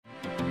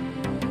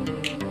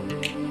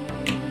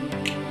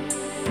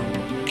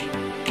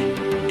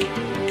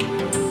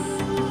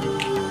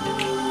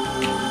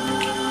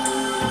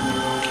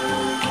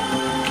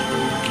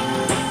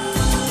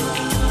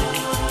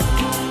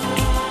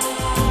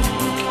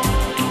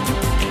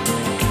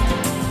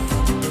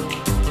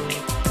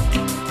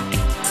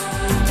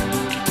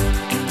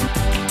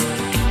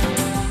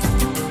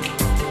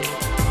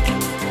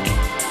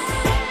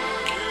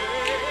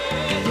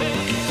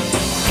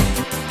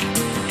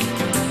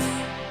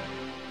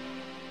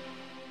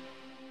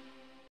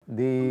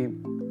the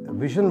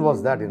vision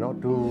was that,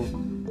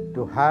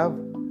 to have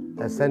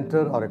a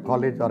center or a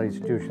college or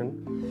institution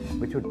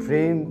which would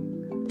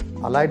train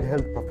allied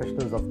health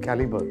professionals of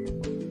caliber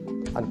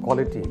and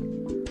quality,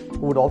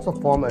 who would also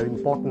form an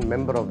important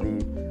member of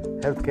the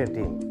healthcare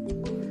team.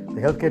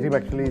 The healthcare team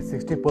actually,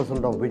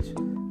 60% of which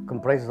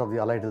comprises of the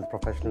allied health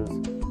professionals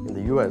in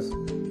the US.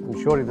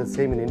 I'm sure it's the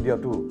same in India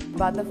too.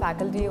 But the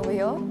faculty over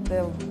here,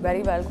 they're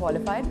very well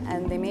qualified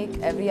and they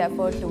make every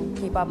effort to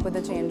keep up with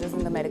the changes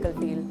in the medical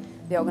field.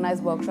 They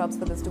organize workshops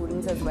for the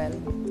students as well.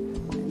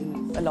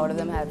 And a lot of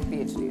them have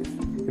PhDs.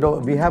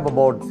 We have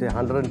about, say,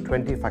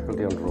 120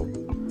 faculty on roll,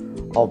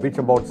 of which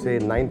about, say,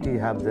 90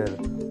 have their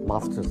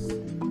masters.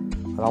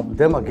 And of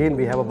them, again,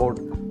 we have about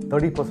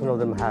 30% of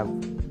them have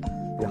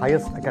the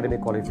highest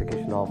academic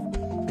qualification of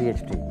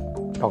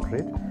PhD,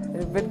 doctorate.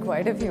 There have been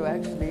quite a few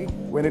actually.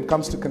 When it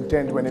comes to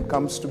content, when it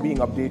comes to being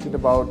updated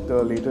about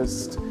the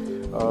latest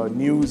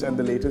news and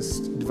the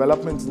latest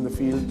developments in the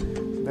field,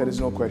 there is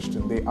no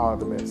question, they are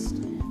the best.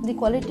 The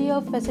quality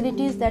of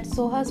facilities that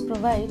SOAHS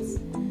provides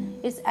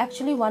is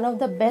actually one of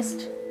the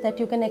best that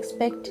you can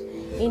expect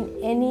in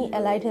any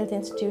allied health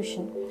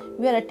institution.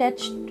 We are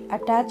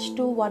attached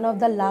to one of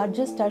the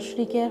largest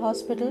tertiary care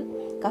hospital,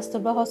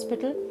 Kasturba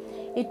Hospital.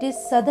 It is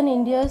southern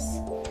India's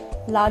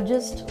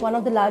one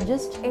of the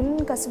largest. In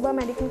Kasturba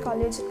Medical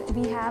College,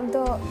 we have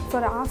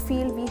for our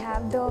field, we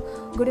have the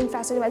good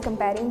infrastructure while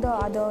comparing the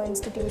other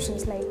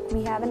institutions. Like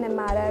we have an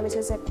MRI which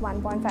is at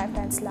 1.5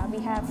 Tesla.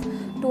 We have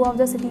 2 of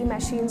the CT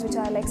machines which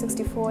are like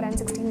 64 and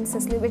 16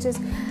 Sicily, which is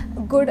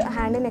good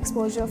hand-in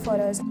exposure for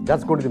us.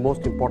 That's going to be the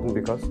most important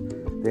because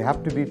they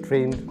have to be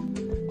trained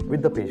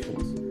with the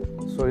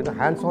patients. So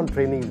hands-on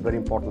training is very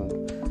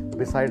important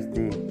besides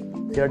the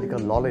theoretical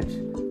knowledge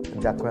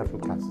that they acquire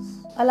from classes.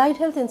 Allied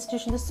Health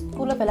Institution, the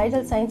School of Allied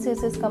Health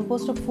Sciences is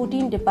composed of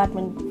 14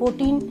 departments,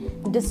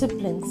 14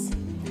 disciplines,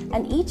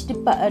 and each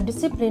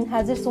discipline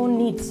has its own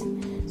needs.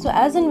 So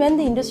as and when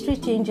the industry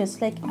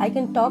changes, like I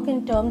can talk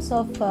in terms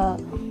of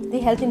the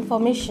health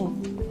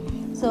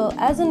information. So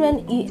as and when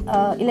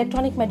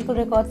electronic medical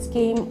records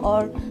came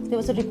or there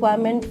was a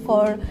requirement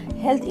for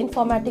health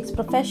informatics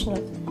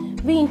professionals,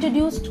 we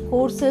introduced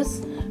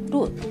courses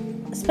to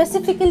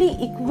specifically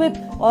equip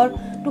or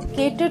to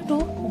cater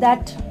to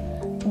that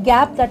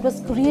gap that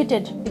was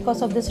created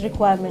because of this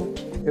requirement.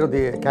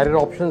 The career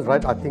options,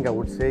 right, I think I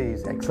would say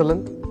is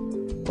excellent.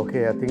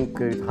 Okay, I think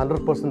it's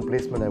 100%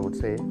 placement, I would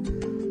say.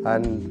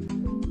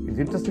 And it's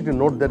interesting to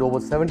note that over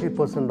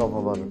 70% of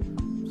our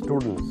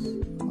students,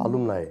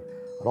 alumni,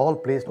 are all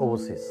placed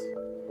overseas.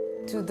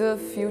 To the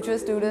future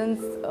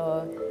students,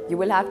 you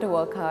will have to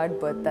work hard,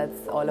 but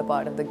that's all a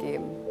part of the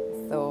game.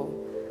 So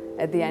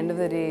at the end of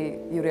the day,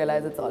 you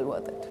realize it's all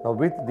worth it. Now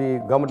with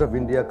the Government of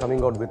India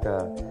coming out with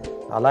a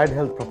Allied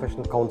Health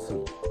Professional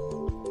Council,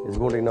 is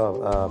going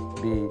to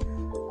be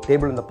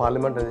tabled in the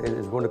Parliament and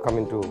is going to come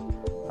into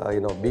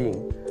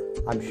being.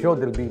 I'm sure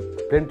there will be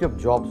plenty of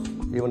jobs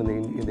even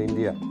in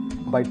India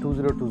by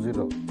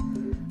 2020.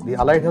 The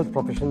allied health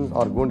professions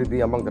are going to be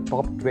among the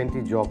top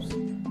 20 jobs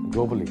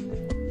globally,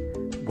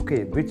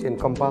 okay, which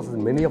encompasses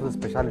many of the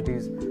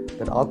specialties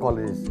that our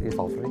college is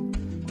offering.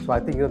 So I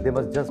think they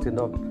must just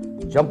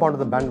jump onto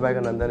the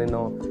bandwagon and then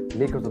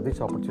make use of this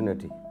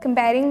opportunity.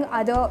 Comparing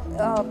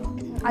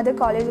other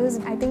colleges,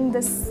 I think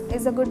this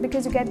is a good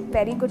because you get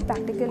very good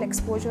practical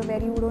exposure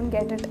where you don't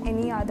get at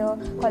any other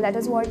college. That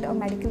is what a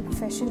medical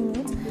profession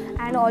needs,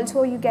 and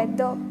also you get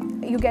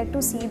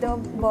to see the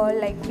world,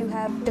 like you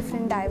have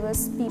different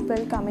diverse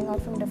people coming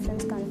out from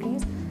different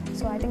countries.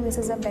 So I think this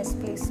is the best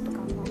place to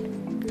come out.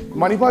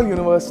 Manipal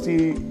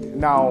University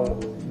now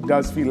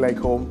does feel like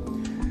home.